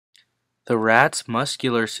The rat's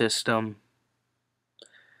muscular system.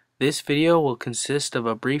 This video will consist of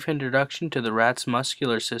a brief introduction to the rat's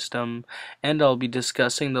muscular system, and I'll be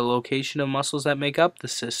discussing the location of muscles that make up the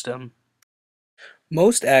system.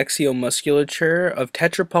 Most axial musculature of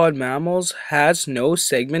tetrapod mammals has no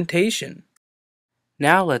segmentation.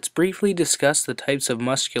 Now let's briefly discuss the types of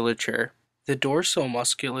musculature. The dorsal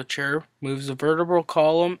musculature moves the vertebral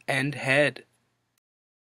column and head.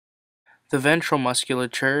 The ventral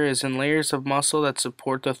musculature is in layers of muscle that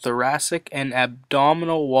support the thoracic and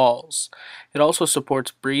abdominal walls. It also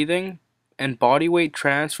supports breathing and body weight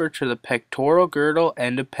transfer to the pectoral girdle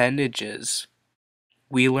and appendages.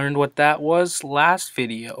 We learned what that was last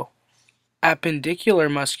video. Appendicular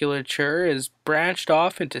musculature is branched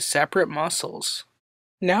off into separate muscles.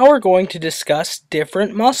 Now we're going to discuss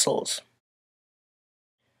different muscles.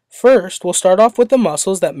 First, we'll start off with the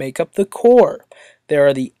muscles that make up the core. There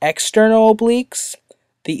are the external obliques,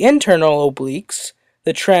 the internal obliques,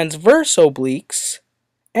 the transverse obliques,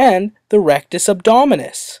 and the rectus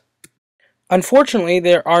abdominis. Unfortunately,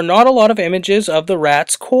 there are not a lot of images of the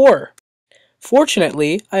rat's core.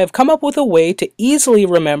 Fortunately, I have come up with a way to easily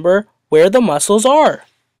remember where the muscles are.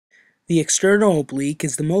 The external oblique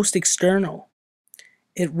is the most external.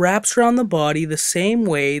 It wraps around the body the same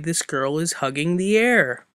way this girl is hugging the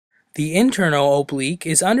air. The internal oblique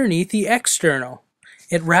is underneath the external.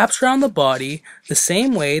 It wraps around the body the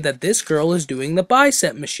same way that this girl is doing the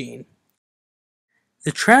bicep machine.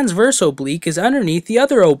 The transverse oblique is underneath the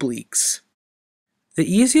other obliques.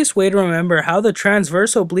 The easiest way to remember how the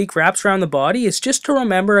transverse oblique wraps around the body is just to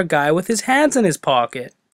remember a guy with his hands in his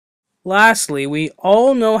pocket. Lastly, we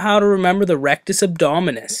all know how to remember the rectus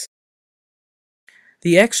abdominis.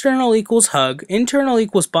 The external equals hug, internal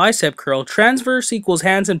equals bicep curl, transverse equals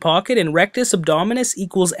hands in pocket, and rectus abdominis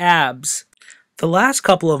equals abs. The last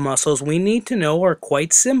couple of muscles we need to know are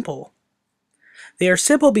quite simple. They are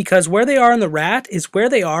simple because where they are in the rat is where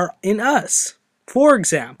they are in us. For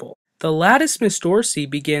example, the latissimus dorsi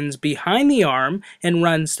begins behind the arm and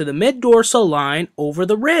runs to the mid-dorsal line over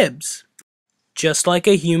the ribs, just like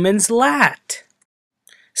a human's lat.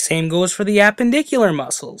 Same goes for the appendicular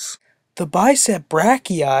muscles. The bicep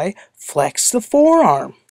brachii flex the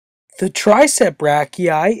forearm. The tricep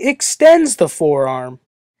brachii extends the forearm.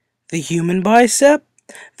 The human bicep,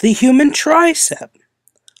 the human tricep.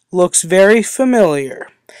 Looks very familiar.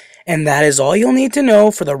 And that is all you'll need to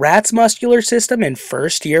know for the rat's muscular system in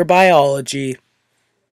first year biology.